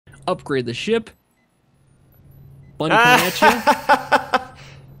Upgrade the ship. Bunny coming at you.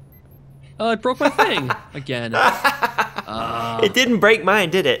 Oh, it broke my thing again. It didn't break mine,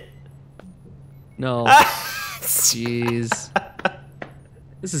 did it? No. Jeez.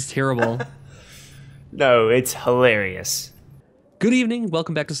 This is terrible. No, it's hilarious. Good evening.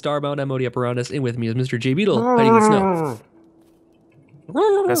 Welcome back to Starbound. I'm Odie Apparatus, and with me is Mr. J Beetle hiding in the snow.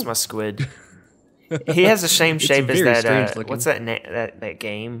 That's my squid. He has the same shape as that. What's that? That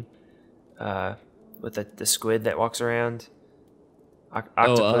game? With the squid that walks around.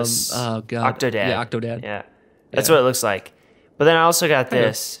 Octopus. Oh god. Octodad. Yeah, Octodad. Yeah, that's what it looks like. But then I also got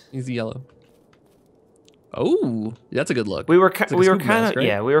this. He's yellow. Oh, that's a good look. We were kind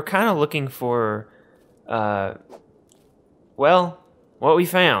of looking for, well, what we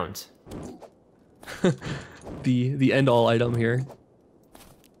found. the end all item here.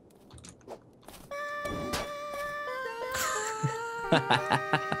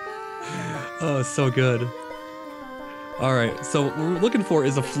 Oh, so good. All right, so what we're looking for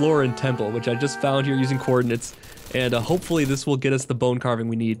is a Florin temple, which I just found here using coordinates, and hopefully this will get us the bone carving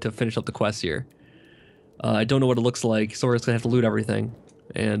we need to finish up the quest here. I don't know what it looks like, so we're just gonna have to loot everything.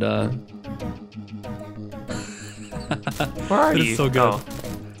 And where are you? It's so good. Oh.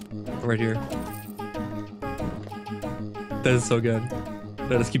 Right here. That is so good.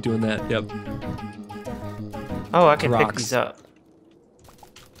 Let us keep doing that. Yep. Oh, I can pick these up.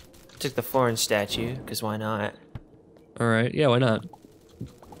 Took the Florin statue, because why not? Alright, yeah, why not?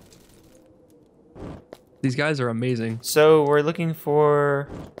 These guys are amazing. So, we're looking for...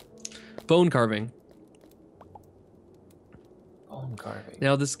 bone carving. Bone carving.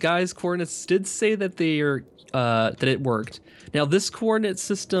 Now, this guy's coordinates did say that they are, that it worked. Now, this coordinate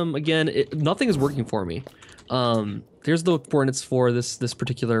system, again, nothing is working for me. There's the coordinates for this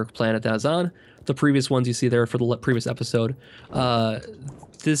particular planet that I was on. The previous ones you see there for the previous episode.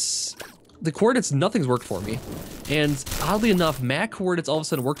 The coordinates, nothing's worked for me. And oddly enough, Mac coordinates all of a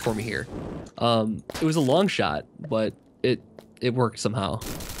sudden worked for me here. It was a long shot, but it worked somehow.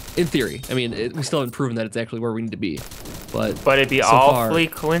 In theory. I mean, we still haven't proven that it's actually where we need to be. But it'd be awfully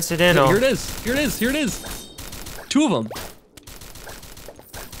coincidental. Here it is. Here it is. Here it is. 2 of them.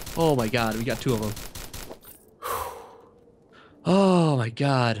 Oh my god, we got 2 of them. Oh my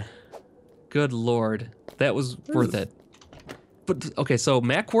god. Good lord. That was worth it. But okay, so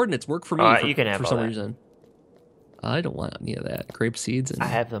Mac coordinates work for me for some reason. I don't want any of that. Grape seeds and I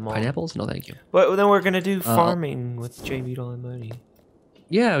have them all. Pineapples? No, thank you. Well, then we're gonna do farming with J Beetle and Muddy.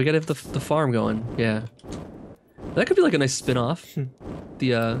 Yeah, we gotta have the farm going. Yeah, that could be like a nice spin-off.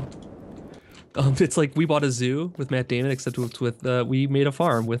 It's like we bought a zoo with Matt Damon, except with we made a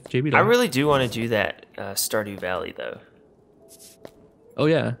farm with J Beetle. I really do want to do that Stardew Valley though. Oh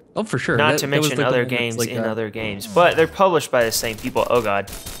yeah, oh for sure. Not to mention like other games in other games, but they're published by the same people. Oh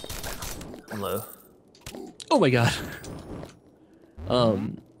god, I'm low. Oh my god.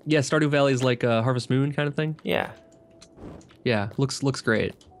 Yeah, Stardew Valley is like a Harvest Moon kind of thing. Yeah. Yeah, looks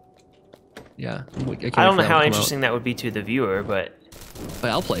great. Yeah. I don't know how interesting that would be to the viewer, but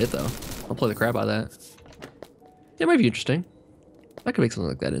I'll play it though. I'll play the crap out of that. Yeah, it might be interesting. I could make something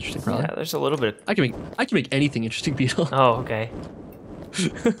like that interesting, probably. Yeah, there's a little bit of... I can make anything interesting, Beetle. Oh, okay.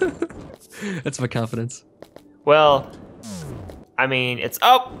 That's my confidence. Well, I mean, it's...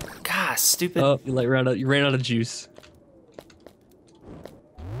 Oh! Gosh, stupid. Oh, you ran out of juice.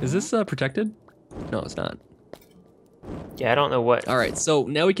 Is this protected? No, it's not. Yeah, I don't know what... Alright, so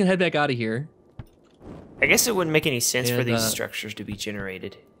now we can head back out of here. I guess it wouldn't make any sense for these structures to be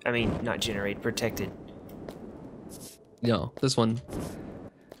generated. I mean, not generated, protected. No, this one.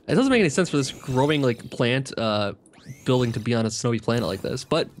 It doesn't make any sense for this growing like plant building to be on a snowy planet like this,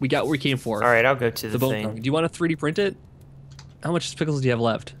 but we got what we came for. Alright, I'll go to the thing. Do you want to 3D print it? How much pickles do you have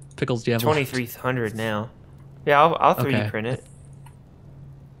left? Pickles do you have 2,300 now. Yeah, I'll 3D print it.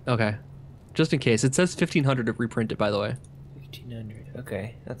 Okay. Just in case. It says 1,500 to reprint it, by the way. 1,500.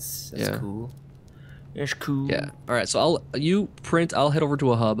 Okay, that's cool. That's cool. Yeah. All right. So you print. I'll head over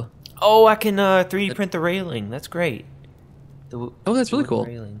to a hub. Oh, I can 3D print the railing. That's great. Oh, that's really cool.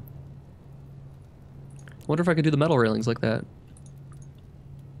 Railing. I wonder if I could do the metal railings like that.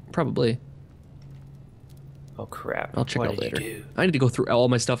 Probably. Oh crap! I'll check out later. I need to go through all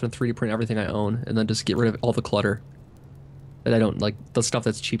my stuff and 3D print everything I own, and then just get rid of all the clutter that I don't like. The stuff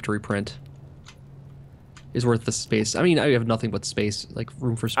that's cheap to reprint is worth the space. I mean, I have nothing but space, like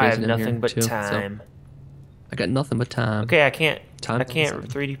room for space. I have nothing but time. So I got nothing but time. Okay, I can't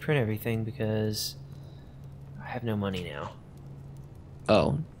 3D print everything because I have no money now.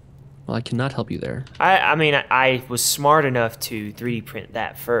 Oh, well, I cannot help you there. I mean, I was smart enough to 3D print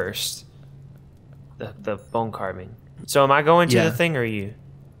that first. The bone carving. So am I going to the thing or are you?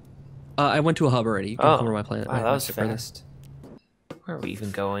 I went to a hub already. You can come over my planet. Wow, that was fast. Where are we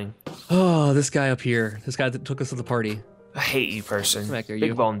even going? Oh, this guy up here. This guy that took us to the party. I hate you, person. Come back here,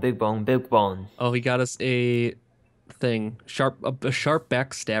 big bone, big bone, big bone. Oh, he got us a thing. A sharp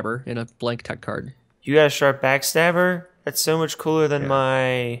backstabber and a blank tech card. You got a sharp backstabber? That's so much cooler than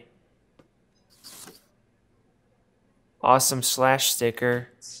my awesome slash sticker.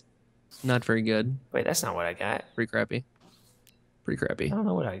 Not very good. Wait, that's not what I got. Pretty crappy. Pretty crappy. I don't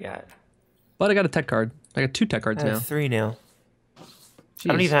know what I got. But I got a tech card. I got 2 tech cards I have now. 3 now. Jeez.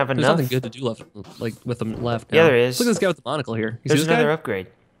 I don't even have enough. There's nothing good to do left, like with them left. Now. Yeah, there is. Look at this guy with the monocle here. You There's see this another guy? upgrade.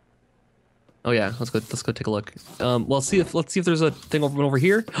 Oh yeah, let's go take a look. Well, let's see if there's a thing over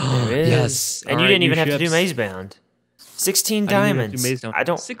here. There is. Yes. And you didn't even have to do maze bound. 16 diamonds. I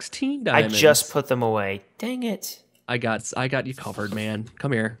don't. 16 diamonds. I just put them away. Dang it. I got you covered, man.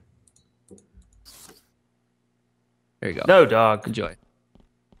 Come here. There you go. No, dog. Enjoy.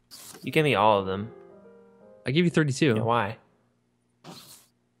 You give me all of them. I gave you 32. Yeah, why?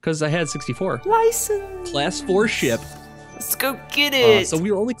 Because I had 64. License. Class 4 ship. Let's go get it. So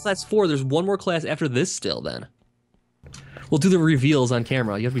we were only class 4. There's one more class after this still then. We'll do the reveals on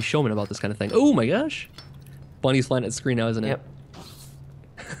camera. You have to be showman about this kind of thing. Oh my gosh. Bunny's flying at the screen now, isn't it?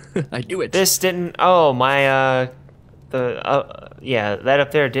 Yep. I knew it. This didn't, oh, my, yeah, that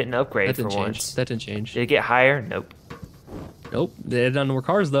up there didn't upgrade that didn't for change. once. That didn't change. Did it get higher? Nope. Nope. They added on more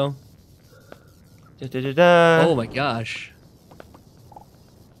cars though. Da-da-da-da. Oh my gosh.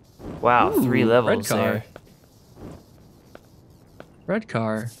 Wow, Ooh, 3 levels red car. there. Red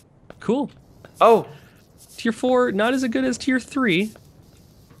car. Cool. Oh. Tier 4, not as good as Tier 3,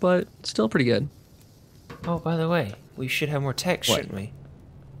 but still pretty good. Oh, by the way, we should have more tech, shouldn't we?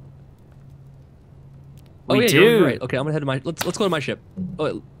 Oh, we yeah, do. you're right. Okay, I'm gonna head to my. Let's go to my ship. Oh,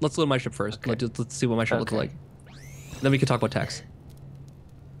 wait, let's go to my ship first. Okay. Let's see what my ship looks like. Then we can talk about techs.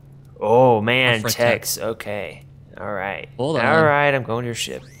 Oh man, Fresh techs. Okay. All right. Hold on. All right, I'm going to your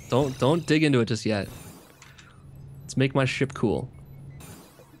ship. Don't dig into it just yet. Let's make my ship cool.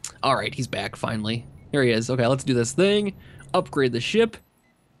 All right, he's back finally. Here he is. Okay, let's do this thing. Upgrade the ship.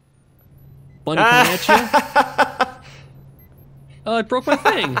 Bunny coming at you. Oh, it broke my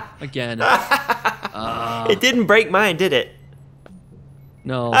thing again. It didn't break mine, did it?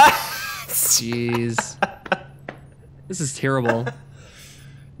 No. Jeez. This is terrible.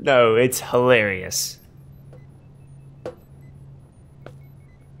 No, it's hilarious.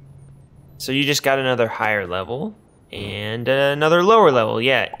 So you just got another higher level and another lower level.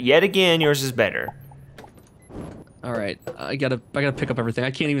 Yeah, yet again, yours is better. All right, I gotta pick up everything.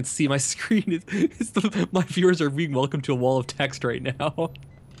 I can't even see my screen. My viewers are being welcomed to a wall of text right now,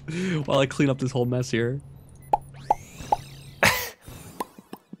 while I clean up this whole mess here.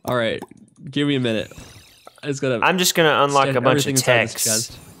 All right, give me a minute. I'm just gonna unlock a bunch of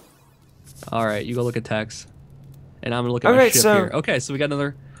text. All right, you go look at text, and I'm gonna look at my ship here. Okay, so we got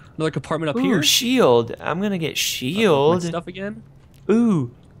another compartment up here. Shield. I'm gonna get shield stuff again. Ooh,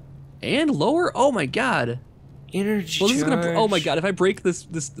 and lower. Oh my god. Energy this charge. Is gonna. Oh my god! If I break this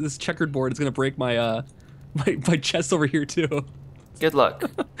checkered board, it's gonna break my my chest over here too. Good luck.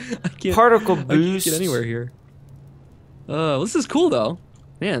 Particle boost. I can't get anywhere here. This is cool though.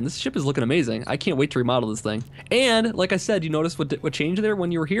 Man, this ship is looking amazing. I can't wait to remodel this thing. And like I said, you notice what changed there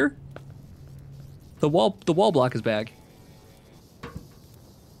when you were here? The wall block is back.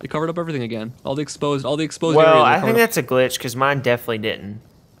 They covered up everything again. All the exposed areas. Well, I think that's a glitch because mine definitely didn't.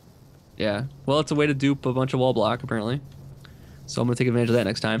 Yeah. Well, it's a way to dupe a bunch of wall block apparently. So I'm gonna take advantage of that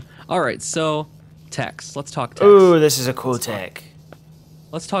next time. All right. So, techs. Let's talk techs. Ooh, this is a cool tech.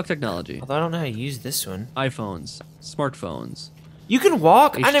 Let's talk technology. Although I don't know how to use this one. iPhones, smartphones. You can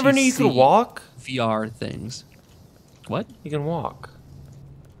walk? HTC, I never knew you could walk. VR things. What? You can walk.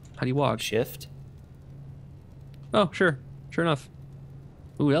 How do you walk? Shift. Oh, sure. Sure enough.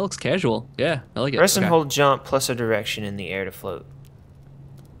 Ooh, that looks casual. Yeah, I like it. Press and hold jump plus a direction in the air to float.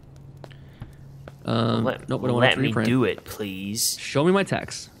 Let me do it, please. Show me my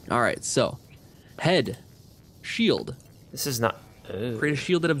text. All right, so head, shield. This is not. Ooh. Create a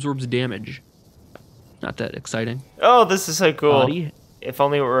shield that absorbs damage. Not that exciting. Oh, this is so cool. Body. If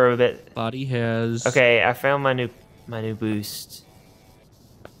only it were a bit. Body has. Okay, I found my new boost.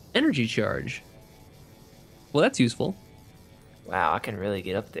 Energy charge. Well, that's useful. Wow, I can really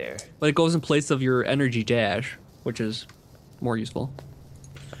get up there. But it goes in place of your energy dash, which is more useful.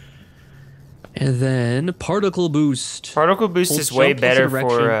 And then particle boost. Particle boost is way better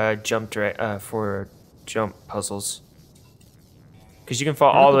for jump puzzles. Because you can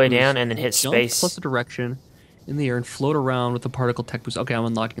fall all the way down and then hit space. Plus a direction in the air and float around with the particle tech boost. Okay, I'm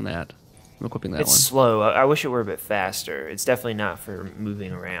unlocking that. I'm equipping that one. It's slow. I wish it were a bit faster. It's definitely not for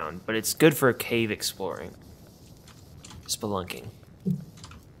moving around, but it's good for cave exploring. Spelunking.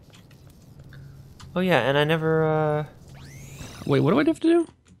 Oh yeah, and I never, Wait, what do I have to do?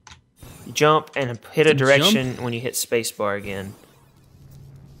 You jump and hit a direction jump? when you hit spacebar again.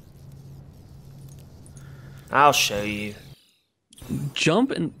 I'll show you.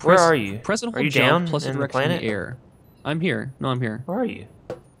 Jump and press... Where are you? Press and Are hold you jump down plus a in the direction in planet? the air. I'm here. No, I'm here. Where are you?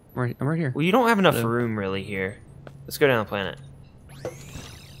 I'm right here. Well, you don't have enough room really here. Let's go down the planet.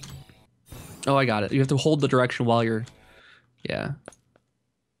 Oh, I got it. You have to hold the direction while you're... Yeah.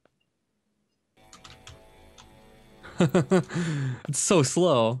 It's so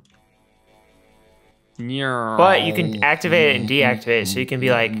slow. But you can activate it and deactivate it, so you can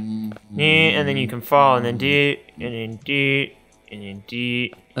be like, and then you can fall, and then do, and then do, and then do.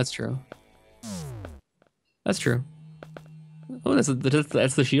 That's true. That's true. Oh, that's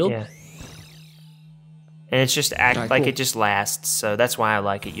the shield? Yeah. And it's just act Alright, like cool. it just lasts, so that's why I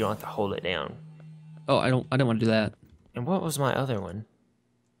like it. You don't have to hold it down. Oh, I don't want to do that. And what was my other one?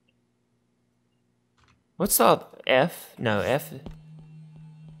 What's the F? No, F.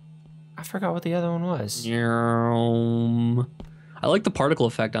 I forgot what the other one was. I like the particle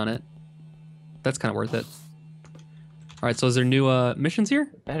effect on it. That's kind of worth it. All right, so is there new missions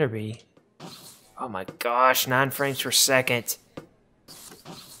here? Better be. Oh my gosh, 9 frames per second.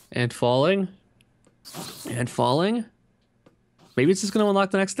 And falling. And falling. Maybe it's just going to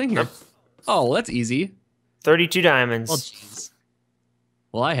unlock the next thing here. Nope. Oh, well, that's easy. 32 diamonds. Well, jeez.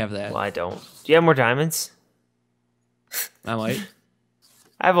 Well, I have that. Well, I don't. Do you have more diamonds? I might.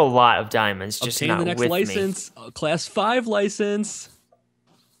 I have a lot of diamonds, just Obtain not the next with license. Class 5 license.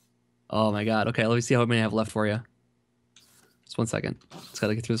 Oh my god. Okay, let me see how many I have left for you. Just 1 second. Just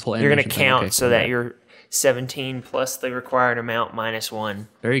gotta get through this whole me. You're animation gonna thing. count Okay, so that you're 17 plus the required amount minus 1.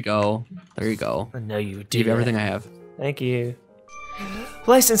 There you go. There you go. I know you would do Give that. everything I have. Thank you.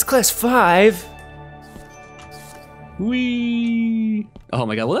 License class 5. Whee! Oh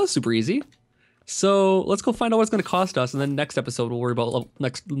my god, well that was super easy. So let's go find out what it's going to cost us, and then next episode we'll worry about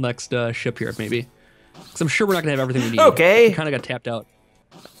next ship here maybe. Because I'm sure we're not going to have everything we need. Okay. We kind of got tapped out.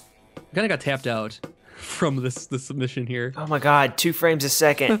 We kind of got tapped out from this submission here. Oh my god, 2 frames a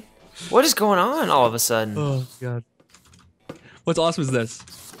second. What is going on all of a sudden? Oh god. What's awesome is this.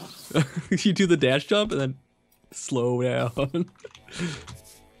 You do the dash jump and then slow down.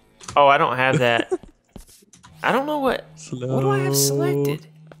 Oh, I don't have that. I don't know what. Slow. What do I have selected?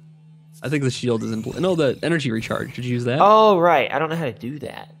 I think the shield is in. No, the energy recharge. Did you use that? Oh, right. I don't know how to do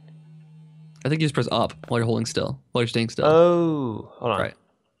that. I think you just press up while you're holding still. While you're staying still. Oh, hold on. Try it.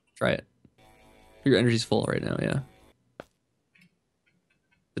 Try it. Your energy's full right now, yeah.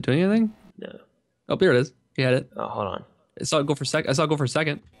 Is it doing anything? No. Oh, there it is. You had it. Oh, hold on. I saw it go for a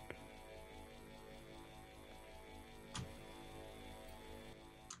second.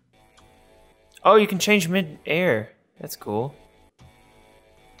 Oh, you can change mid-air. That's cool.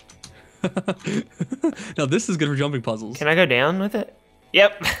 Now this is good for jumping puzzles. Can I go down with it?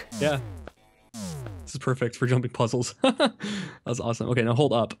 Yep. Yeah. This is perfect for jumping puzzles. That was awesome. Okay, now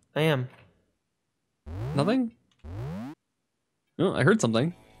hold up. I am. Nothing? No, I heard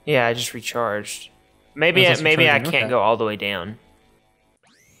something. Yeah, I just recharged. Maybe Oh, it's maybe I recharging, can't okay. go all the way down.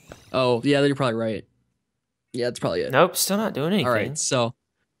 Oh, yeah, you're probably right. Yeah, that's probably it. Nope, still not doing anything. All right, so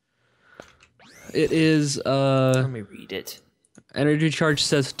it is Let me read it. energy charge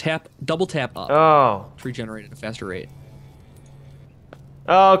says double tap up Oh. to regenerate at a faster rate.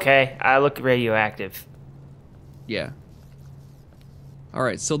 Oh, okay. I look radioactive. Yeah. All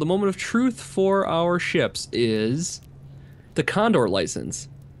right, so the moment of truth for our ships is the Condor license.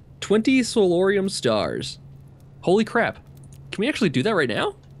 20 Solarium stars. Holy crap. Can we actually do that right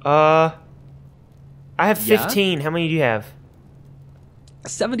now? I have Yeah? 15. How many do you have?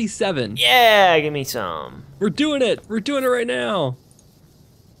 77. Yeah, give me some. We're doing it. We're doing it right now.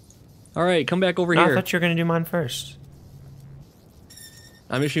 All right, come back over No, I here. thought you were going to do mine first.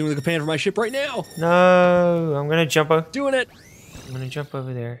 I'm issuing the command for my ship right now. No, I'm going to jump over. Doing it. I'm going to jump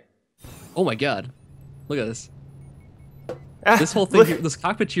over there. Oh my god. Look at this. Ah, This whole thing look, here, this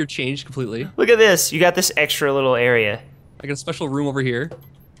cockpit here changed completely. look at this. You got this extra little area. I got a special room over here.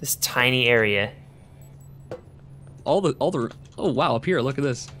 This tiny area. All the oh wow, up here, look at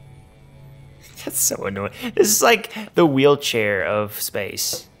this. That's so annoying. This is like the wheelchair of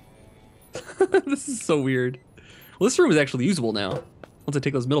space. This is so weird. Well, this room is actually usable now. Once I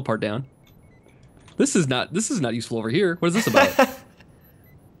take this middle part down. This is not useful over here. What is this about?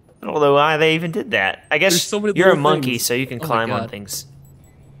 I don't know why they even did that. I guess There's so many you're a little monkey, things. so you can Oh my climb on God. things.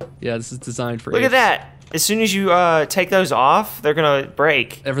 Yeah, this is designed for Look at apes. that. As soon as you take those off, they're gonna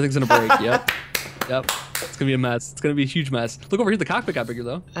break. Everything's gonna break. Yep. Yep. It's gonna be a mess. It's gonna be a huge mess. Look over here. The cockpit got bigger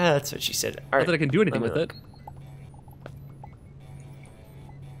though. That's what she said. All right. Not that I can do anything with it.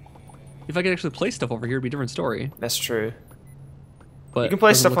 If I could actually place stuff over here, it'd be a different story. That's true. But you can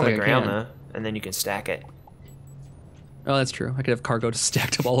place stuff on the ground though, and then you can stack it. Oh, that's true. I could have cargo just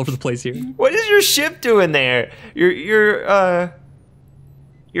stacked up all over the place here. What is your ship doing there? Your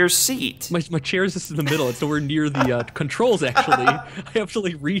seat. My chair's just in the middle. It's nowhere near the controls. Actually, I have to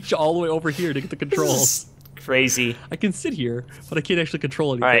like reach all the way over here to get the controls. Crazy. I can sit here, but I can't actually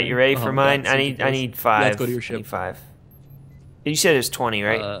control anything. All right, you ready for mine? I need 5. Yeah, let's go to your ship. I need 5. You said it was 20,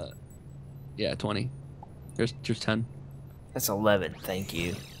 right? Yeah, 20. There's 10. That's 11. Thank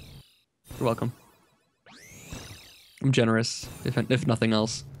you. You're welcome. I'm generous, if nothing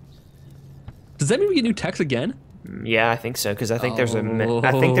else. Does that mean we get new techs again? Yeah, I think so. Because I think there's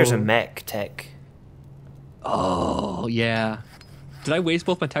a mech tech. Oh yeah. Did I waste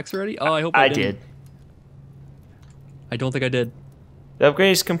both my techs already? Oh, I hope I did. I don't think I did. The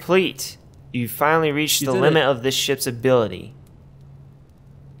upgrade is complete. You finally reached the limit of this ship's ability.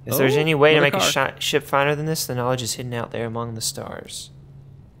 If there's any way to make a ship finer than this, the knowledge is hidden out there among the stars.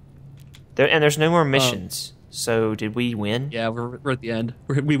 And there's no more missions. So did we win? Yeah, we're at the end.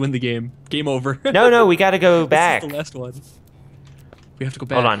 We win the game. Game over. No, we got to go back. This is the last one. We have to go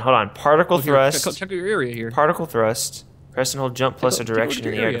back. Hold on. Particle thrust. Check your area here. Particle thrust. Press and hold jump plus a direction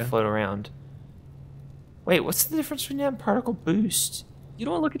in the air to float around. Wait, what's the difference between that and particle boost? You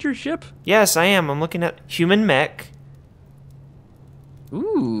don't want to look at your ship? Yes, I am. I'm looking at human mech.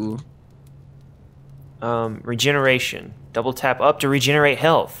 Ooh. Regeneration. Double tap up to regenerate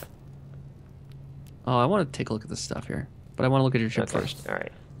health. Oh, I want to take a look at this stuff here, but I want to look at your ship first. All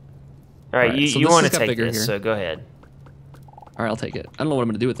right. You want to take this, so go ahead. All right, I'll take it. I don't know what I'm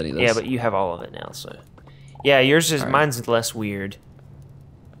going to do with any of this. Yeah, but you have all of it now, so. Yeah, yours is mine's less weird.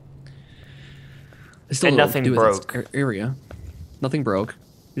 And nothing broke. Area. Nothing broke.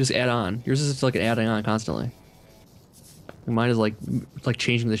 You just add on. Yours is just like adding on constantly. And mine is like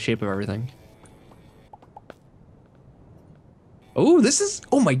changing the shape of everything. Oh,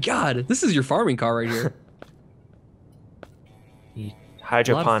 oh my god, this is your farming car right here.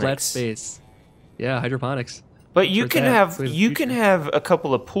 Hydroponics. A lot of flat space. Yeah, hydroponics. But you can have a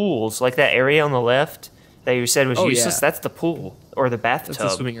couple of pools, like that area on the left that you said was useless. Yeah. That's the pool or the bathtub.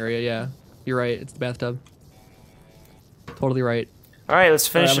 That's the swimming area. Yeah, you're right. It's the bathtub. Totally right. All right, let's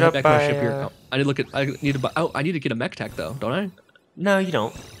finish it up by. My ship here. I need to look at. I need to get a mech tech though, don't I? No, you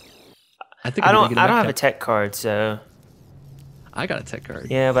don't. I don't have a tech card, so. I got a tech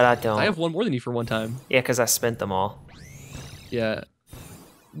card. Yeah, but I don't. I have one more than you for one time. Yeah, because I spent them all. Yeah.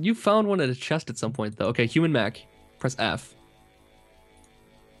 You found one at a chest at some point, though. Okay, human mech. Press F.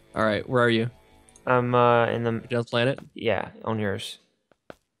 All right, where are you? I'm in the... Just planet? Yeah, on yours.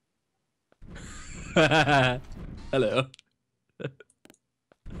 Hello.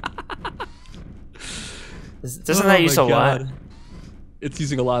 Doesn't that use a lot? It's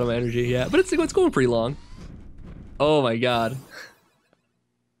using a lot of energy, yeah. But it's going pretty long. Oh my god.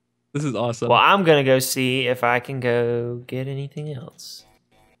 This is awesome. Well, I'm going to go see if I can go get anything else.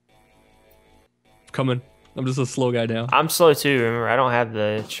 Coming. I'm just a slow guy now. I'm slow too. Remember, I don't have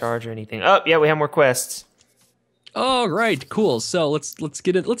the charge or anything. Oh, yeah, we have more quests. Oh, right. Cool. So let's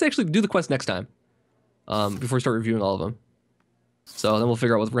get it. Let's actually do the quest next time. Before we start reviewing all of them. So then we'll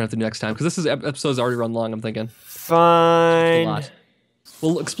figure out what we're going to have to do next time. Because this episode's already run long, I'm thinking. Fine. A lot.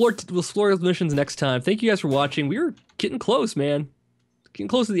 We'll explore those missions next time. Thank you guys for watching. We're getting close, man. Getting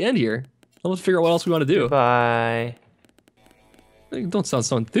close to the end here. Let's figure out what else we want to do. Bye. Don't sound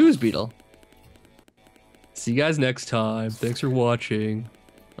so enthused, Beetle. See you guys next time. Thanks for watching.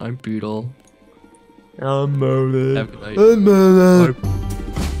 I'm Beetle. I'm Motive. Have a good night. I'm Motive.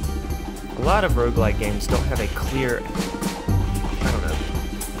 A lot of roguelike games don't have a clear... I don't know.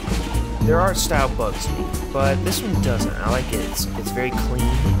 There are style bugs, but this one doesn't. I like it. It's very clean,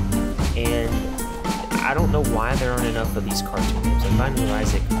 and I don't know why there aren't enough of these cartoon games. Like Binding of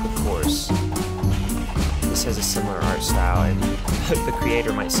Isaac, of course. This has a similar art style, and the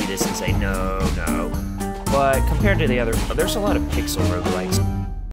creator might see this and say, no. But compared to the other, there's a lot of pixel roguelikes.